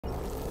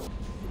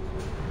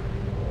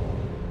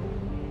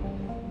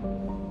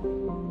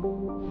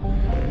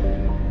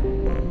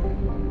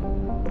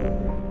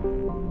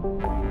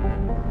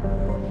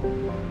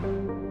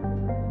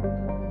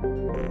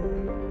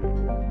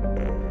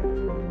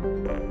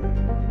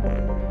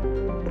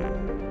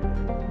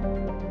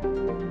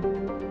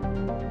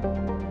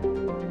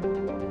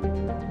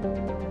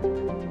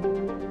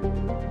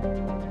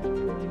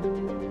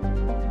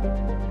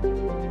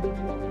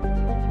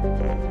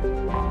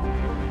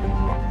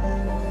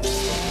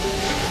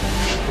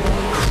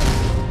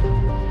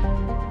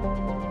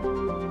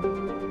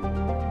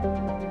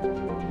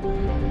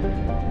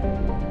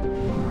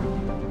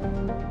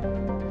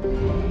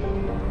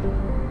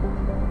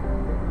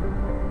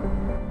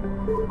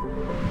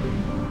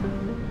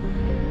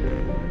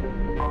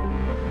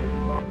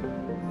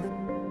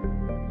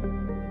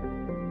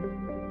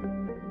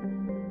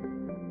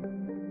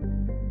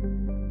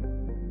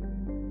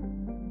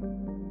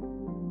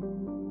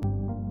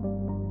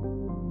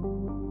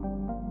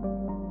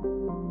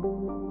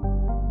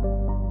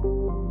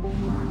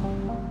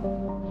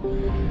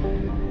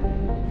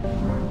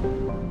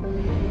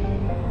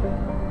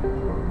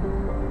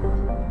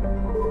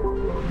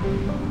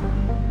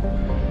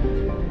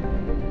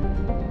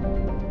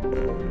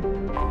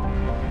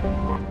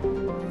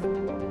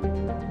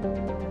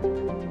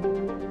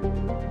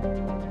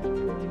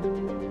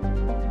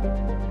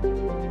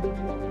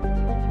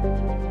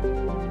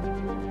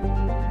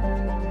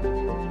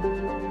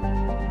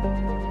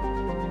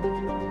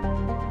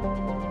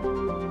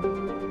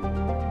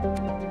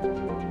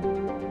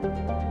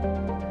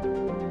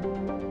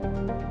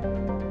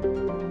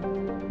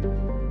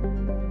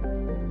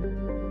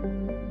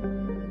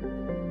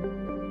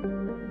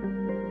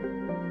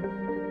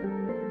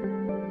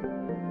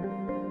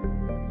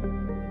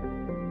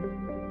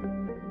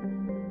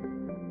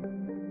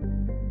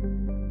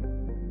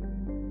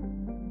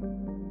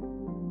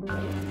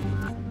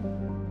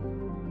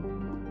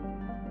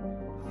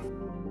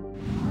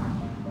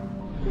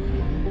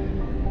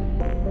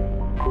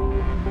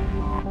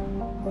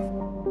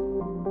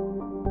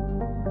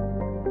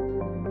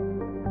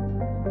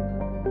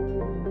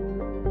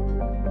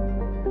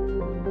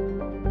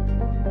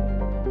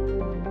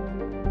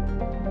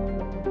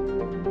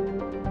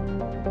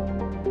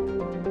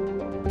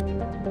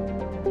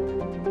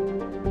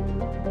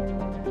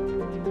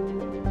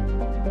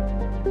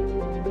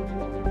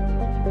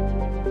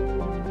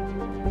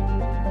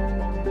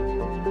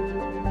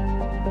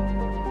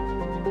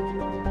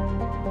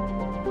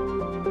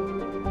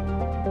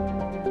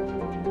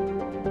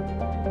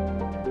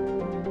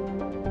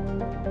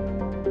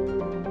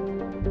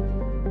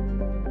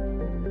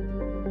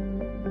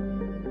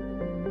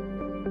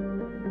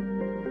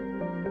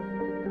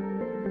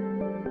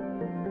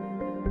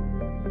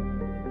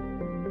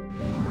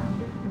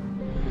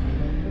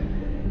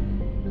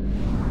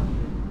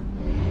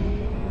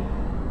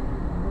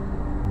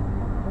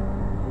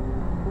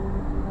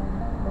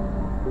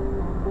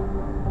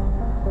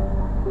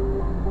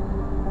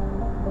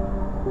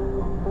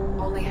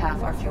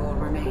Half our fuel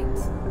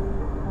remains.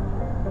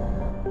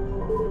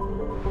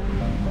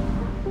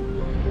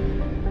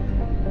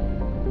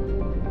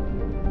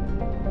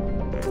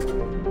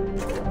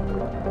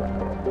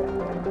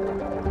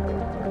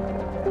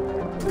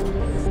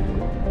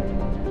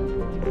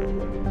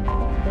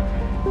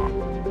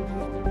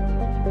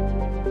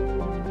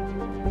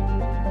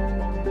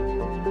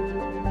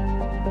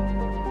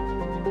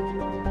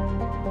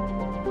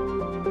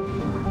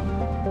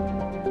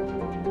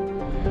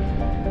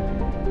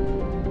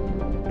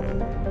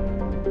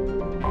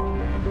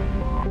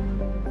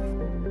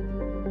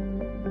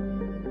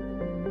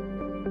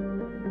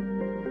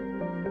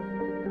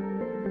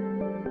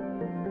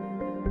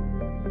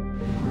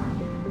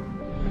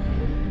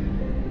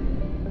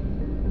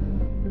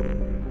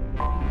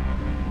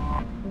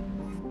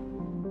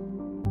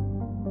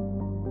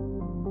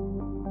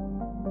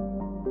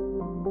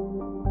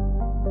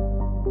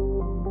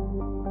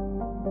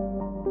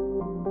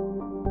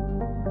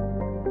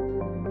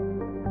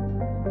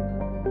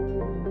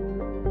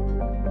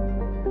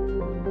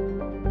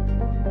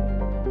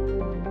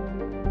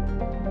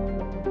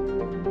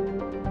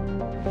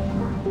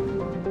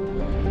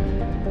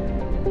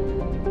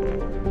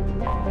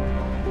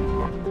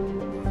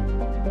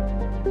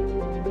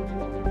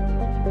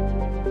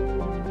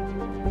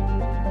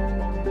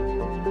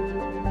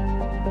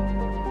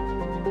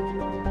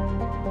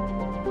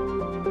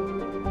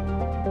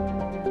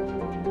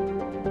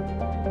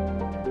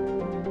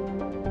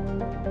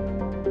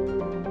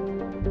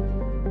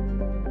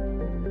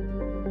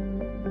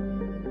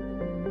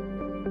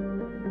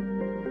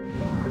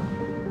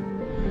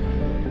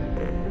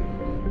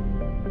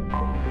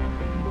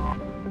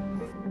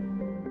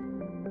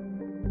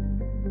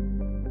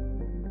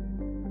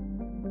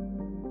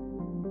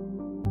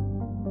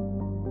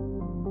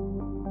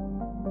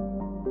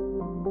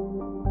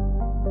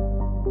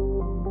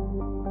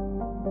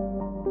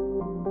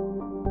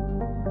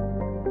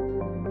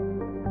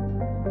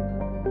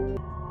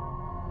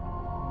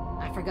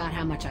 I forgot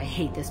how much I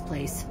hate this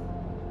place.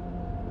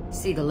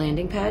 See the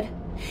landing pad?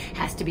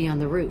 Has to be on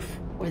the roof,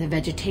 or the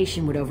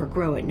vegetation would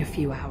overgrow it in a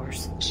few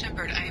hours.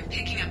 Shepard, I am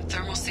picking up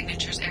thermal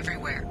signatures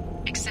everywhere,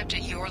 except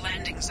at your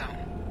landing zone.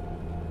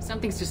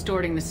 Something's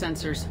distorting the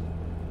sensors.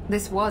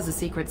 This was a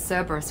secret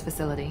Cerberus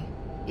facility.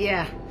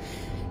 Yeah,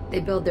 they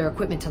build their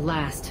equipment to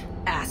last.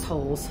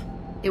 Assholes.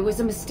 It was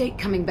a mistake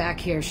coming back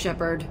here,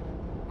 Shepard.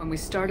 When we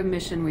start a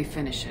mission, we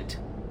finish it.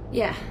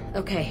 Yeah,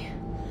 okay.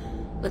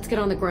 Let's get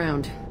on the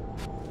ground.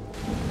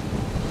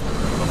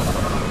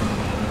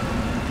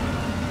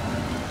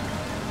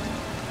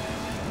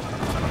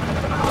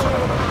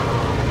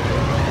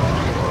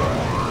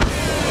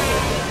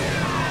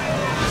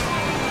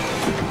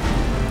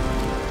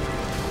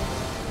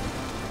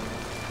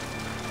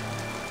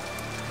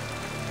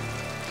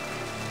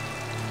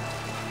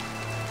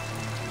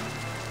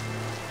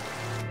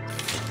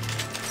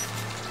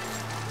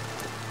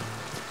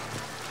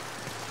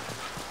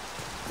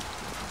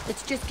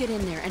 Let's just get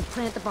in there and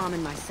plant the bomb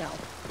in my cell.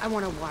 I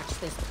want to watch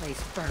this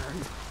place burn.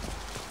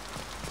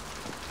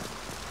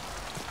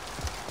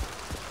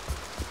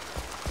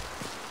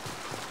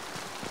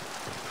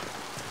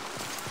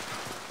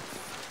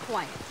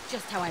 Quiet,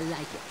 just how I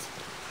like it.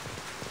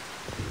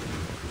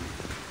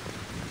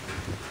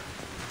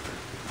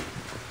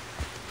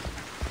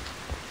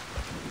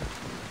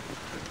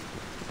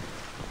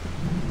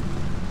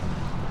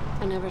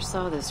 I never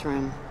saw this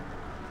room.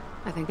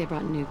 I think they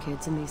brought new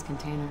kids in these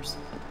containers.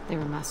 They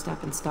were messed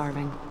up and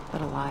starving,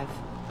 but alive.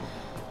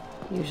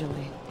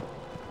 Usually.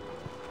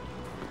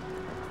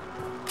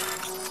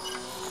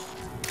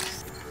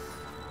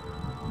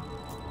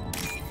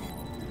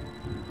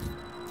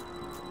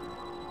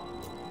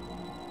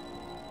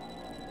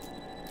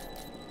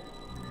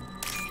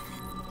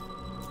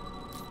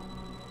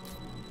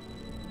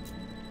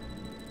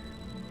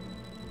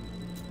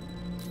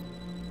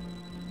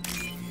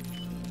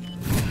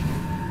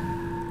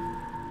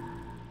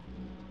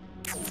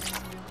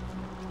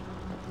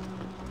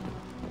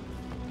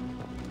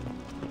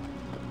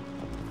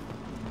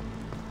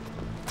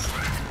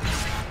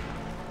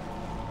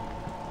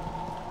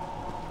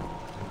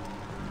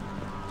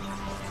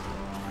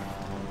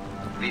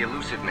 The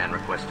elusive man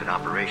requested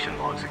operation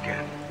logs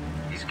again.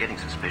 He's getting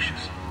suspicious.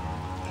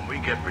 When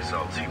we get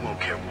results, he won't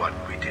care what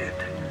we did.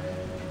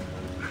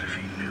 But if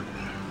he knew...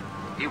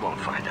 He won't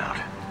find out.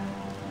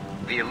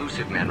 The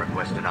elusive man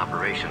requested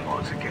operation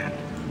logs again.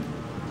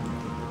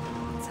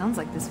 Sounds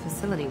like this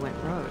facility went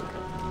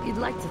rogue. You'd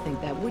like to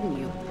think that, wouldn't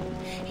you?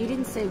 He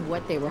didn't say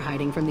what they were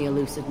hiding from the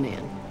elusive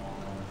man.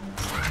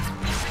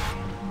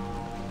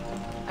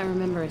 I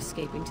remember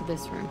escaping to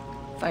this room,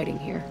 fighting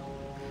here.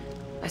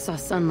 I saw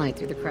sunlight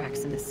through the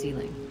cracks in the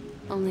ceiling.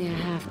 Only a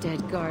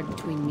half-dead guard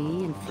between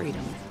me and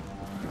freedom.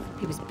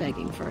 He was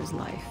begging for his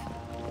life.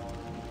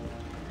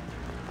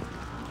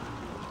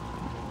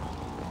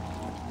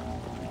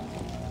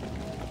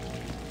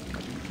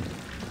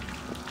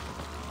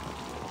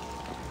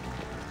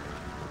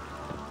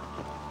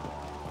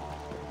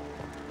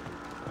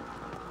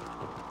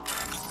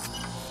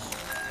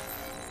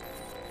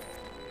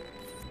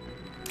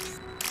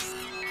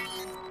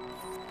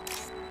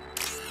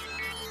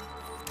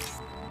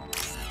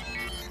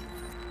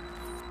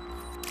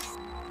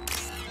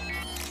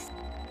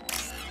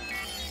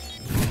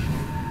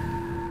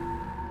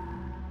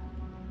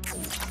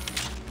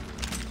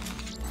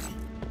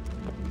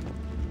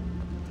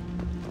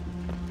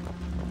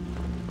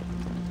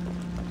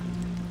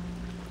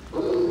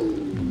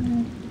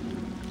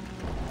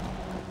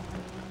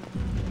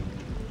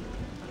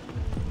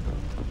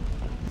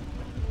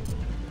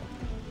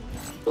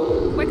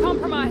 We're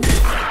compromised.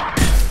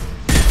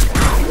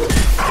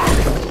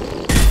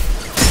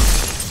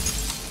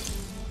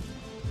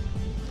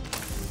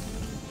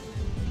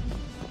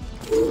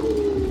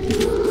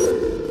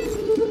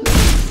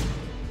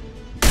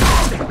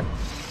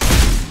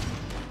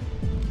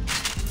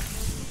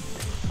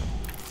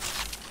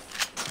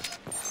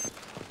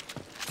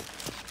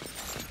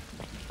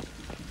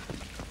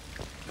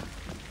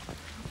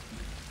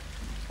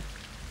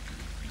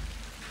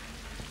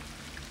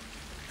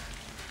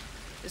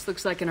 This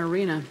looks like an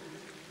arena.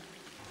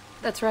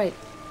 That's right.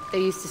 They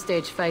used to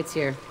stage fights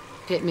here,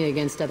 pit me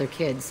against other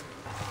kids.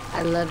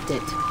 I loved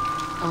it.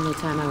 Only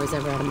time I was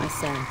ever out of my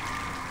cell.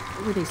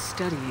 What were they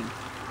studying?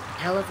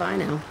 Hell if I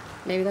know.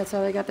 Maybe that's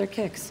how they got their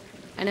kicks.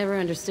 I never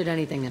understood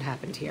anything that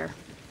happened here.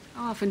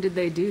 How often did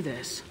they do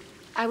this?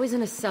 I was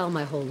in a cell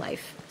my whole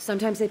life.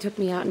 Sometimes they took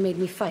me out and made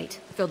me fight,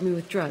 filled me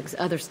with drugs,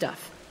 other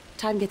stuff.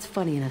 Time gets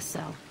funny in a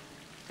cell.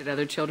 Did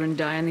other children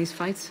die in these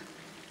fights?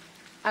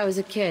 I was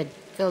a kid,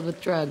 filled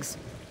with drugs.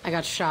 I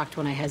got shocked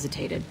when I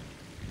hesitated.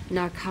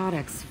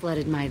 Narcotics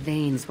flooded my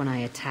veins when I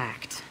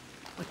attacked.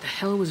 What the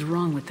hell was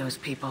wrong with those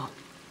people?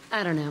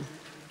 I don't know.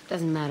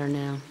 Doesn't matter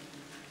now.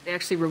 They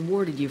actually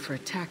rewarded you for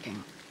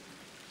attacking.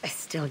 I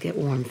still get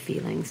warm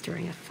feelings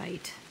during a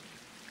fight.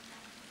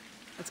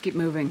 Let's keep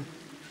moving.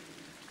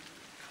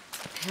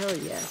 Hell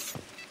yes.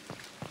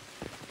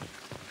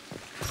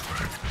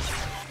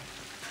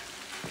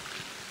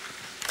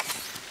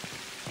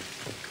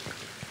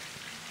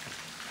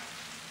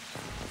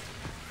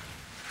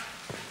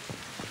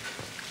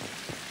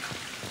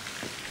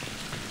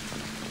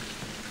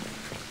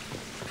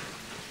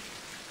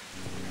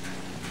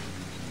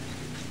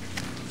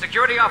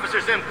 Security Officer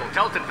Zimkel,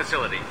 Telton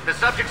facility. The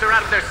subjects are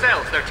out of their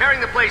cells. They're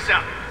tearing the place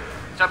up.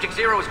 Subject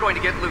Zero is going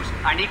to get loose.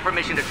 I need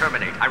permission to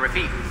terminate. I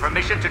repeat,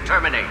 permission to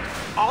terminate.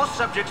 All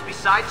subjects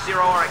besides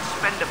Zero are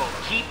expendable.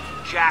 Keep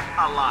Jack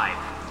alive.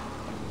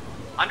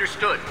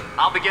 Understood.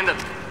 I'll begin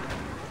the...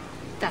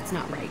 That's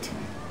not right.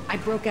 I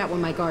broke out when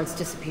my guards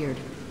disappeared.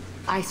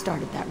 I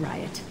started that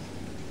riot.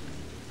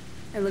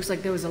 It looks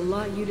like there was a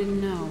lot you didn't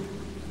know.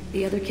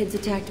 The other kids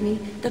attacked me,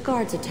 the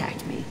guards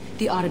attacked me,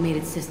 the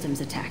automated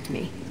systems attacked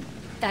me.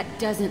 That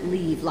doesn't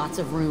leave lots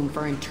of room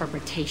for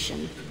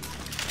interpretation.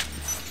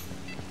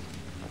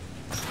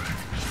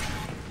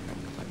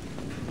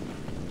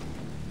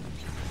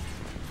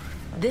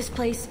 This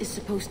place is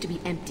supposed to be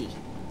empty.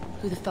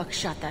 Who the fuck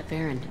shot that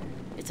Baron?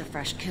 It's a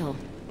fresh kill.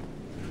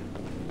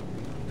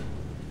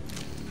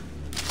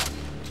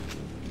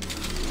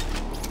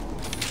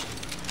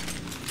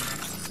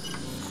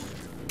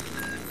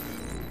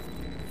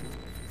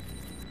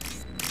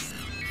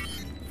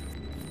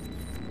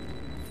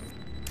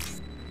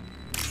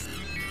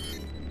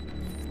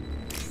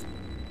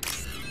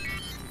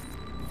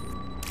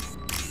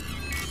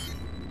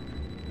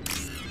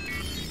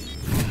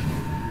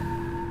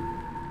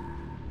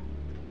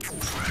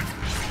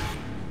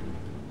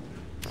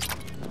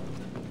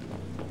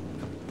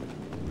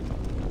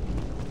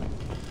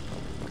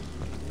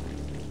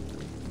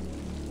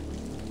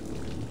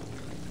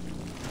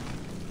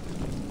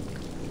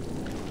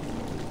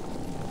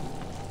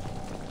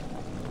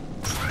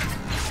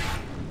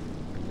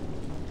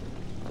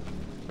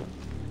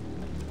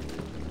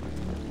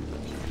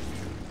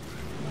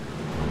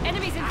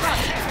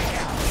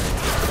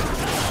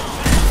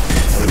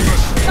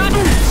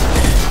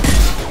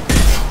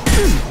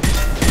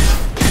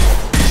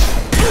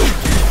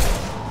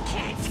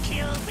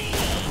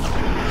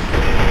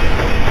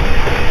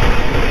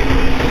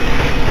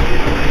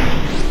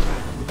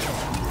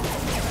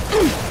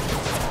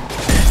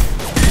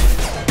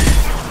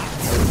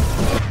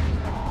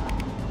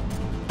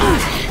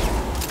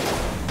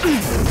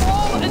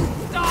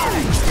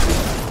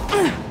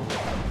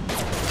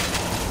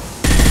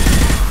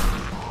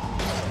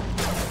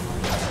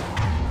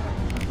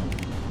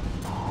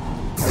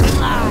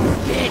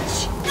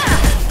 bitch!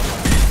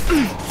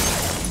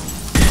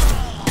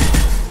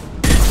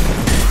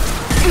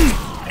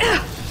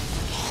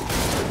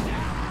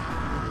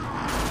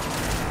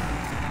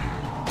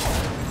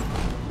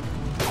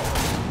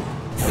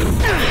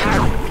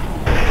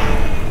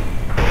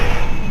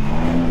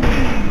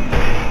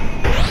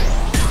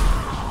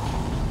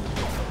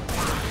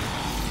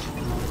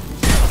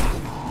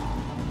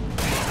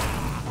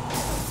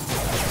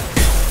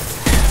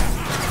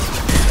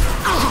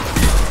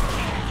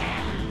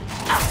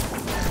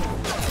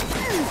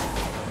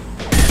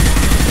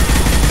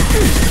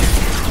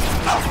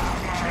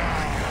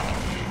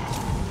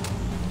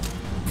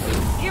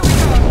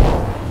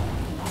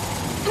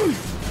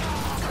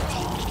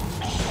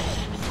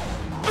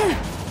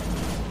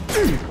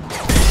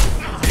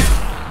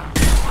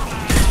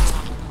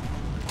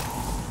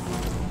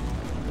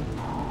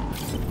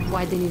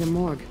 Why'd they need a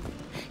morgue?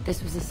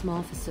 This was a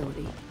small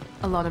facility.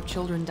 A lot of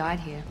children died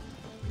here.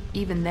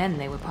 Even then,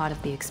 they were part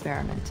of the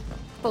experiment.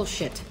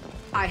 Bullshit.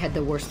 I had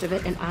the worst of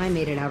it, and I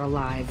made it out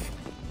alive.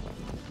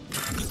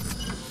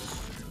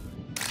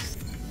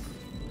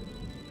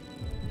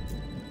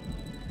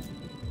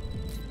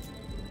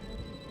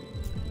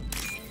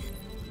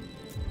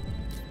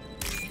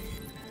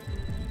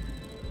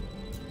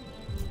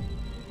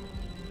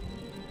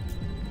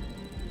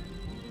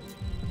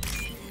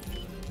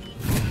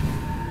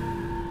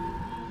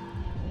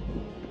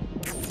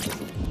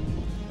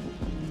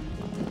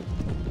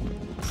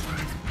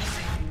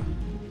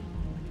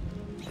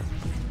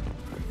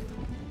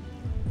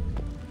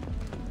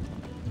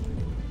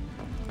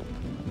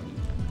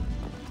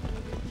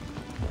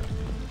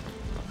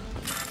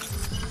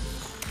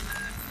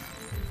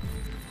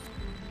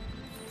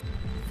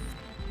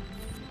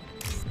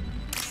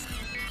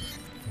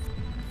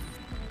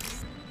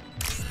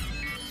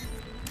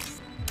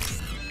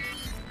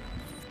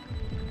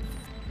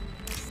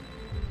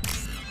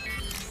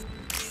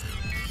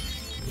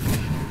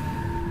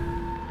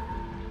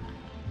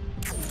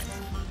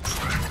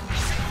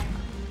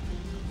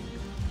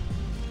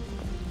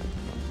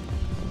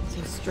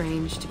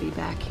 Strange to be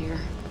back here.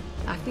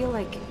 I feel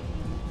like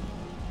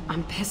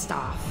I'm pissed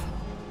off.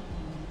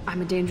 I'm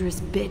a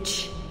dangerous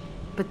bitch,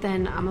 but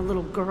then I'm a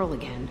little girl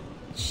again.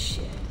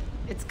 Shit,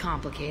 it's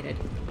complicated.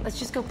 Let's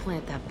just go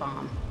plant that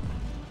bomb.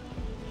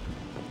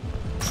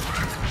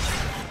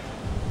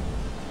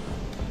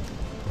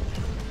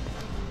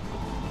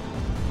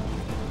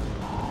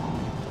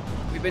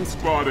 We've been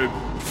spotted.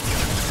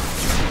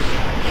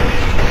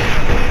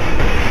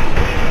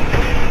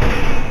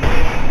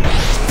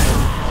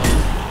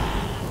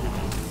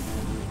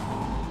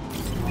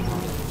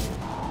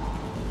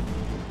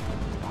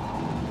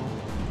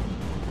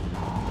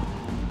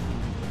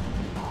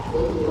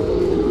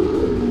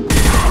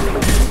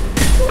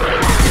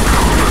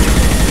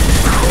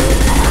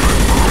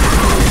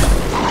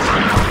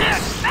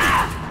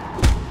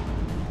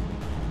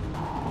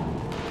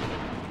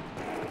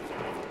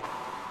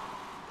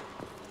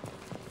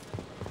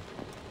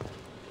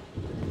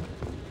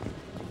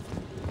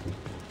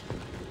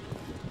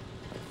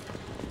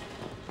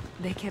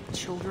 They kept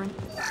children?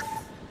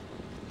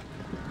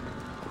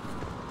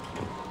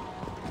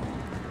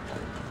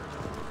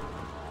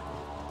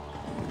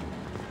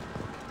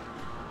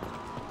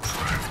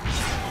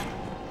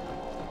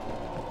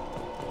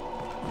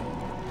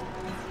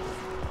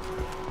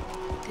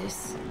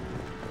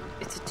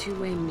 It's a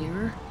two-way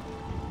mirror?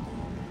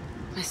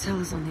 My cell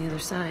is on the other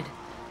side.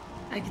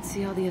 I could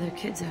see all the other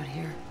kids out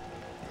here.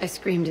 I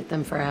screamed at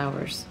them for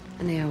hours,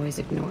 and they always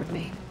ignored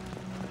me.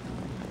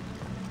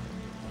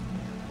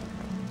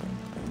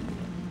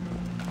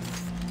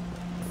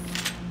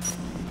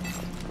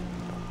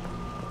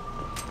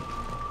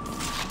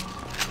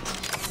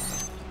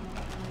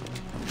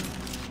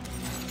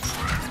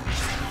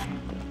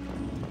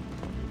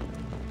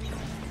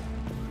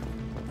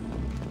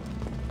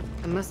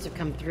 I must have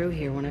come through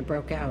here when I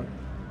broke out,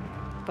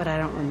 but I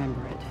don't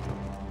remember it.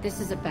 This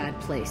is a bad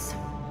place.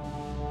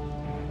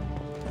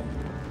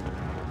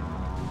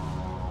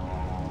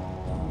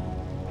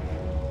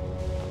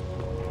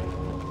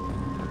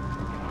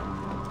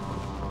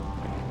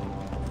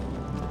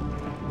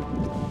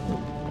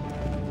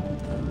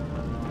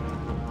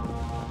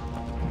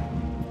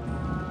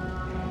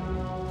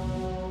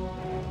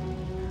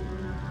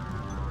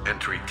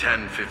 Entry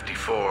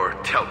 1054,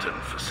 Telton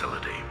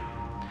Facility.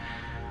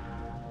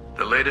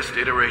 The latest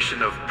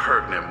iteration of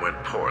Pergnum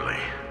went poorly.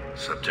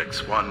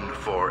 Subjects 1,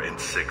 4, and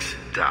 6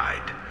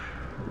 died.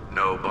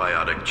 No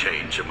biotic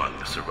change among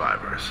the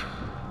survivors.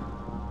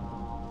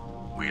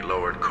 We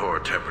lowered core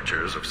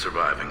temperatures of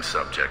surviving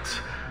subjects,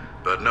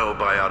 but no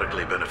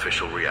biotically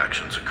beneficial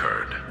reactions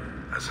occurred.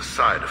 As a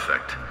side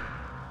effect,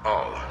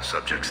 all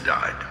subjects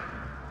died.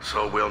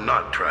 So we'll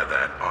not try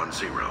that on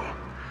Zero.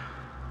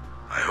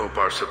 I hope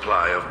our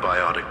supply of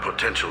biotic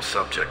potential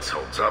subjects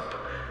holds up.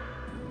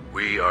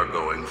 We are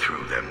going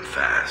through them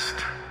fast.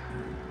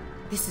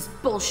 This is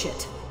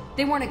bullshit.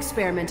 They weren't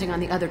experimenting on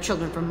the other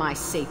children for my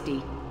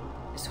safety.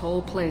 This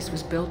whole place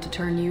was built to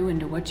turn you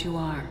into what you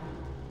are.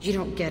 You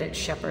don't get it,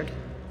 Shepard.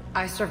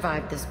 I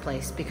survived this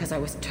place because I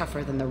was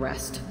tougher than the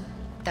rest.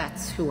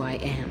 That's who I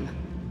am.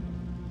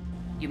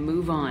 You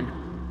move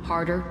on.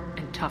 Harder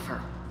and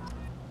tougher.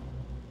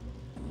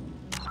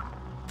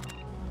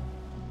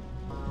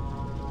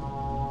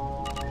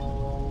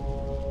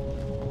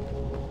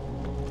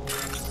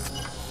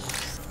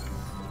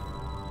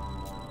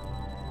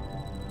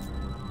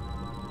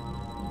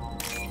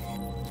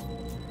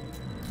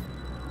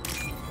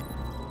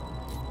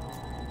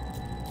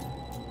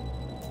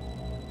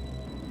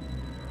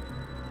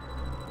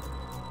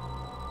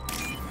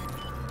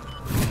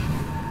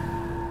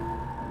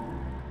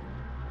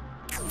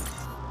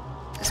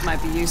 This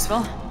might be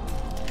useful.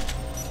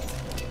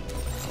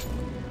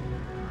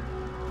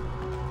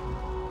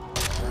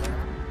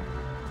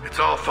 It's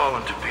all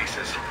fallen to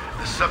pieces.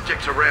 The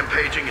subjects are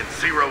rampaging and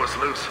Zero is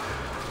loose.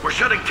 We're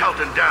shutting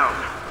Kelton down.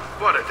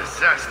 What a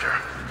disaster.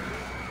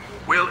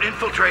 We'll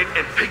infiltrate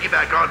and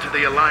piggyback onto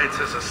the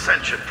Alliance's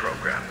Ascension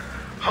program.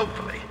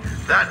 Hopefully,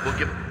 that will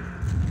give...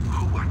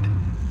 Who what?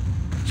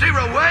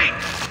 Zero, wait!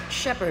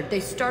 Shepard,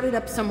 they started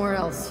up somewhere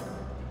else.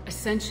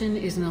 Ascension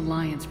is an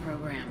Alliance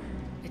program.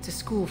 It's a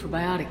school for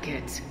biotic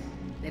kids.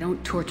 They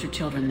don't torture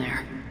children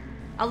there.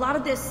 A lot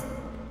of this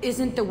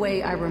isn't the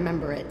way I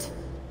remember it.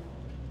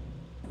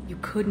 You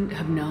couldn't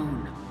have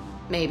known.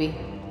 Maybe.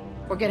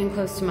 We're getting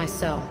close to my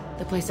cell,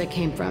 the place I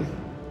came from.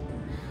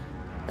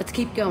 Let's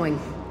keep going.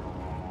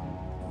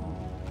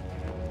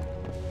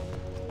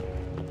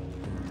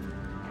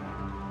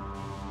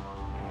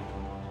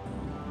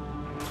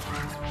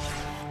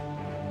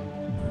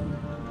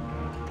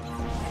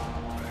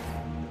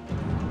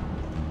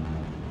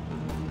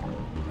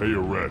 Hey,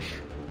 Aresh.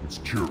 It's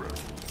Kira.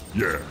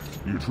 Yeah,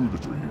 the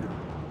intruders are here.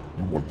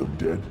 You want them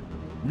dead?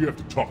 We have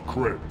to talk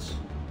creds.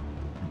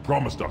 You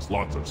promised us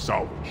lots of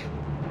salvage,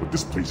 but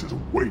this place is a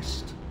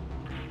waste.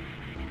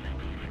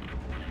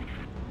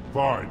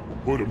 Fine,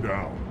 we'll put them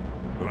down.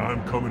 Then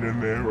I'm coming in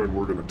there and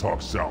we're gonna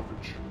talk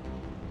salvage.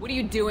 What are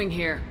you doing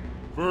here?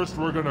 First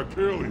we're gonna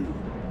kill you.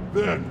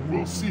 Then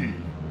we'll see.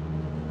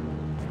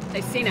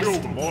 They've seen us. Kill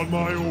them on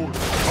my orders.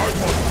 I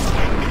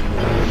want...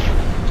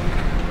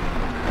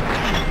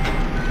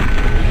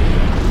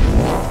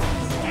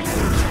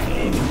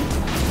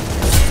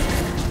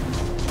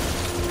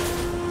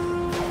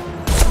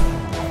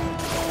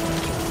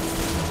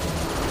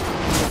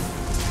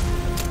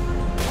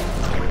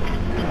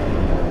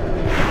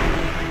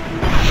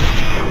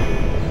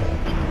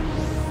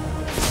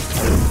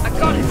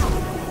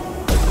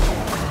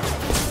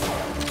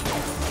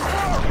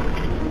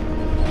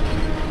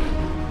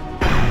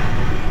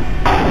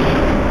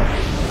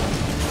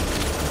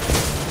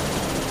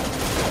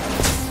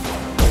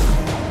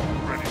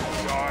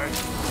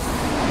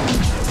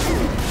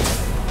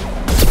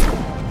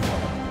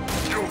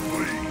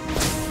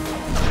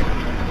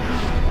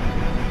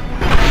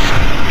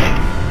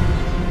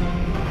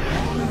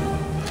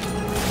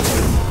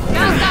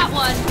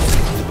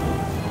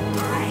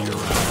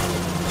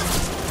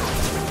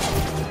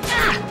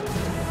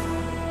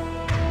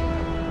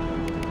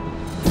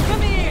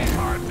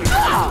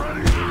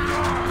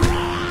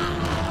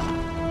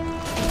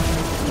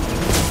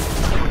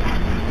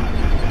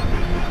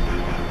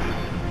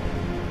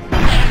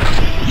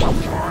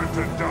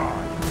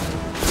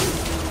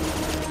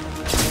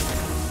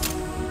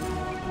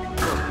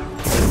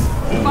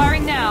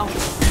 Firing now.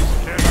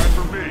 Stand by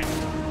for me.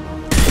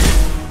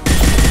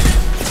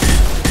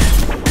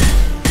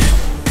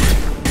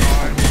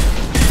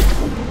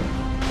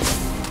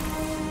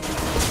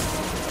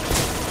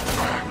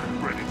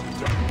 Ready to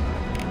die.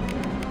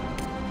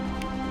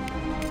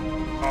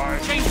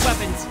 Change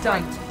weapons.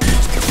 Done.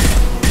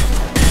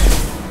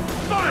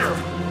 Fire!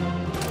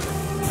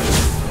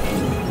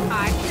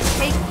 I can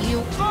take you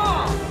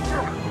on!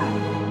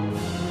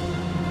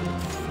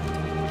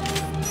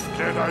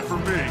 Stand by for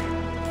me.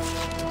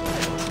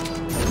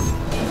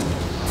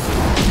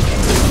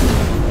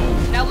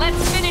 Now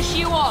let's finish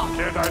you off.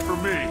 Can't die for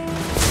me.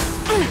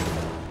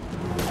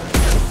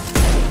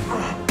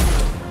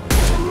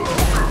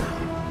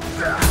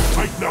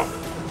 Tighten up.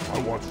 I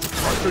want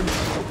suppression. I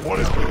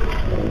want it.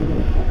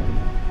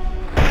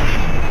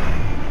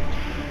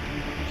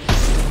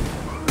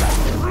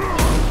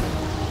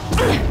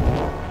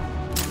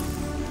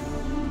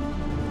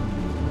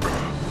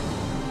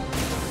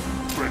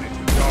 Ready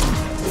to die.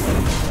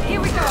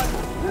 Here we go.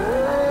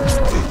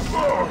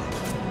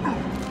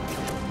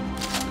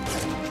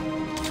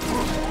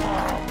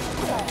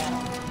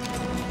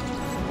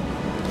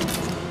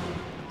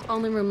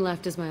 Only room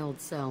left is my old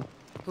cell.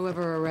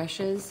 Whoever Aresh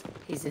is,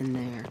 he's in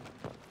there.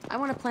 I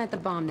want to plant the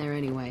bomb there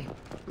anyway.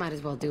 Might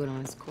as well do it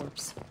on his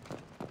corpse.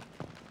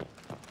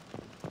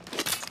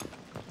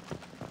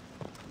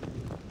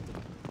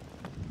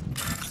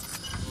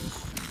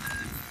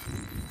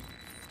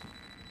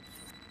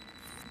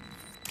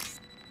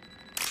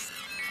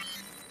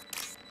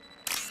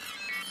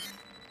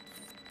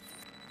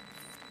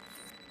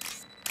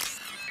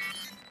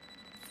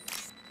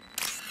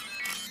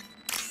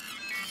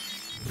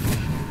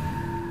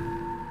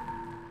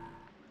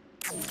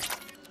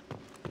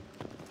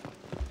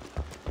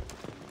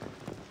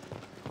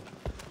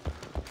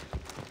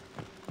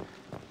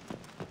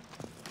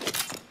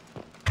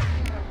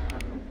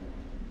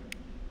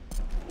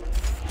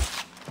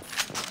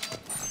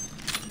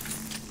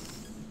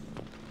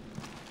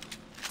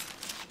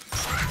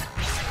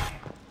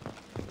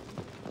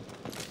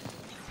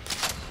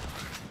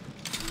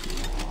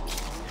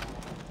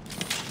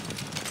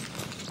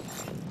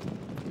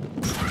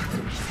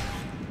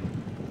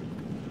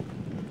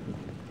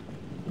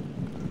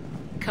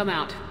 Come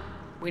out.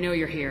 We know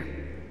you're here.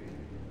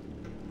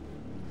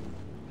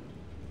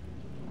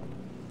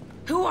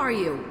 Who are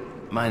you?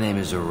 My name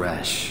is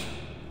Aresh,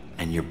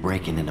 and you're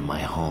breaking into my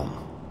home.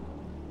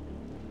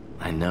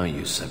 I know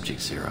you,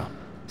 Subject Zero.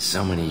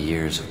 So many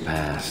years have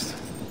passed,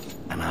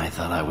 and I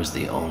thought I was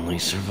the only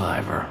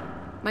survivor.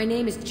 My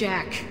name is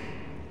Jack.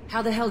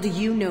 How the hell do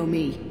you know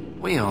me?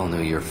 We all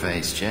knew your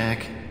face,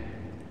 Jack.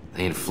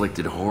 They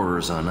inflicted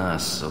horrors on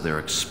us so their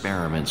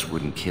experiments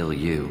wouldn't kill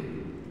you.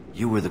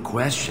 You were the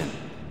question,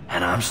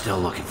 and I'm still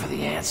looking for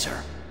the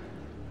answer.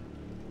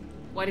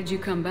 Why did you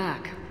come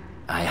back?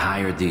 I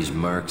hired these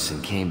mercs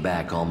and came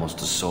back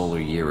almost a solar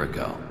year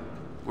ago.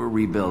 We're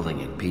rebuilding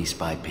it piece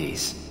by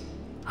piece.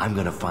 I'm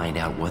gonna find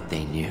out what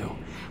they knew,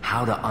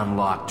 how to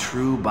unlock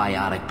true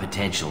biotic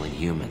potential in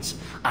humans.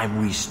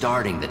 I'm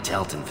restarting the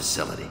Telton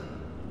facility.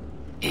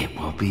 It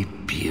will be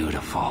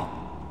beautiful.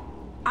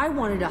 I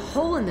wanted a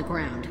hole in the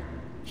ground.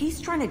 He's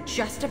trying to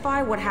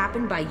justify what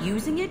happened by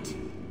using it?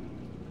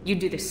 You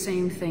do the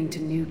same thing to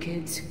new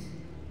kids.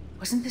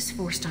 Wasn't this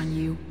forced on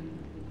you?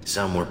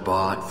 Some were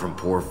bought from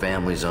poor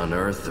families on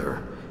Earth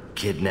or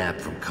kidnapped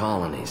from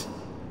colonies.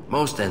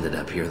 Most ended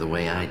up here the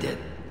way I did.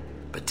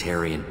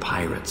 Batarian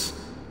pirates.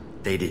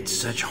 They did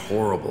such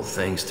horrible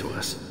things to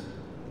us.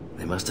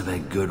 They must have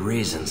had good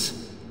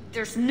reasons.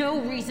 There's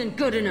no reason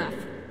good enough.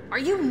 Are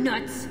you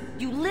nuts?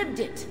 You lived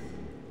it.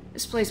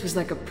 This place was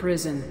like a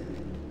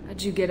prison.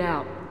 How'd you get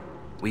out?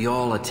 We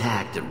all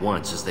attacked at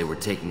once as they were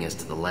taking us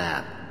to the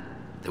lab.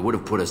 They would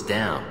have put us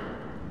down.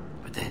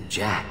 But then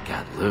Jack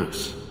got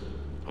loose.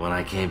 When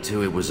I came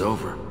to, it was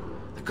over.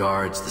 The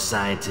guards, the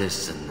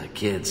scientists, and the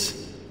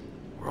kids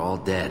were all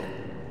dead.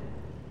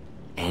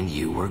 And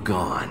you were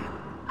gone.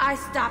 I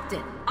stopped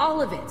it. All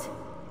of it.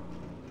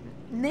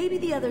 Maybe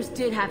the others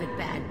did have it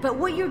bad, but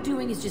what you're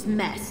doing is just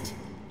messed.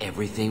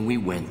 Everything we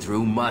went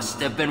through must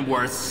have been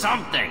worth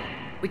something!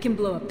 We can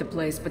blow up the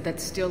place, but that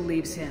still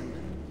leaves him.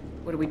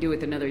 What do we do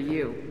with another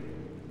you?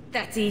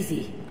 That's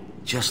easy.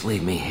 Just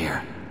leave me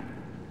here.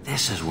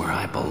 This is where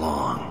I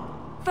belong.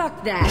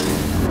 Fuck that.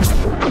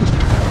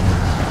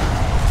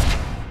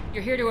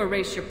 You're here to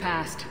erase your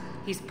past.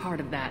 He's part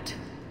of that.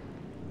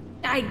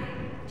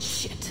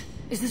 Shit.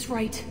 Is this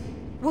right?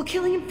 Will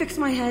killing him fix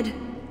my head?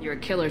 You're a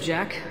killer,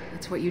 Jack.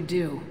 That's what you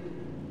do.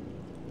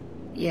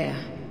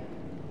 Yeah.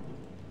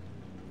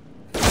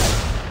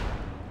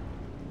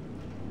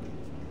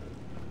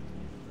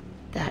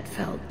 That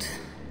felt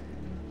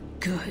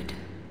good.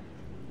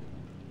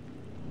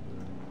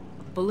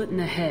 A bullet in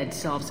the head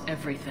solves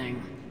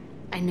everything.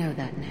 I know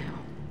that now.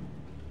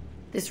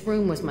 This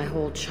room was my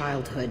whole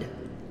childhood.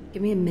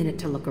 Give me a minute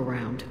to look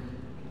around.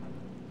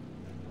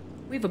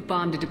 We have a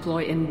bomb to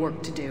deploy and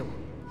work to do.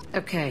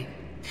 Okay.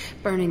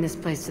 Burning this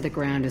place to the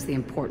ground is the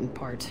important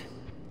part.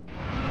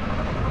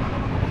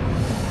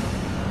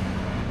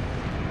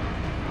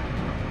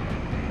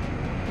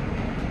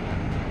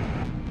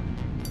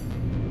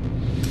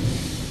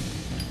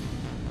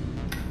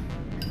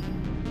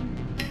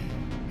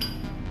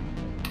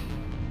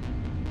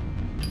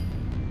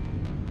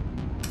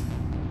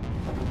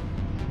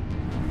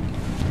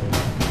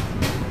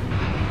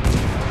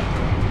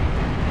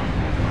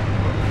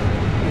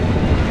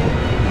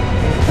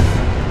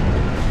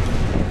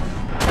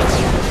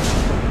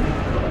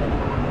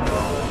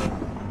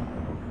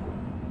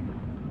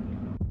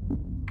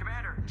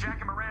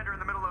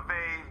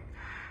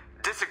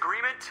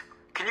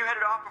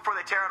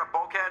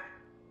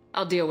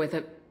 I'll deal with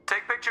it.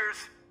 Take pictures.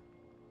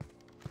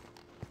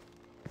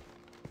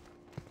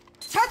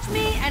 Touch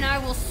me and I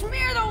will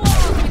smear the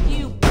walls with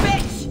you,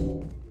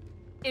 bitch!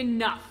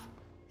 Enough.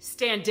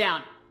 Stand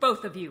down,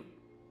 both of you.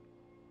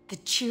 The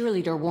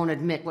cheerleader won't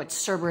admit what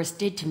Cerberus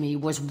did to me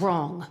was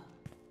wrong.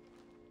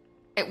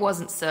 It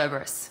wasn't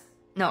Cerberus.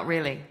 Not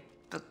really.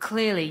 But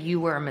clearly you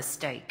were a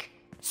mistake.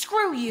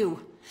 Screw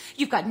you!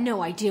 You've got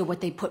no idea what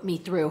they put me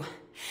through.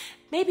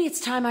 Maybe it's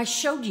time I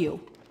showed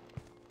you.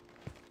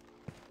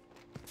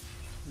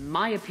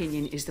 My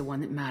opinion is the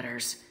one that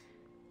matters.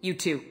 You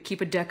two,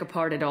 keep a deck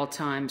apart at all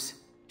times.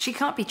 She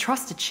can't be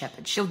trusted,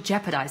 Shepard. She'll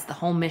jeopardize the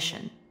whole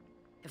mission.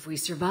 If we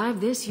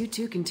survive this, you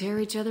two can tear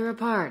each other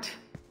apart.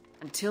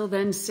 Until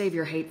then, save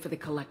your hate for the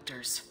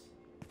Collectors.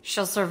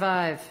 She'll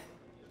survive.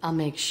 I'll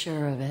make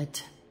sure of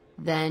it.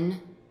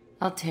 Then,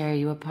 I'll tear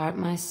you apart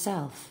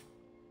myself.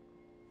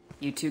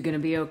 You two gonna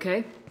be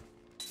okay?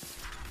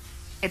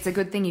 It's a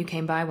good thing you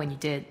came by when you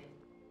did.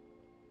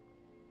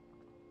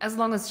 As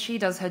long as she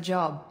does her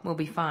job, we'll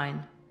be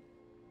fine.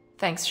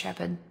 Thanks,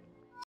 Shepard.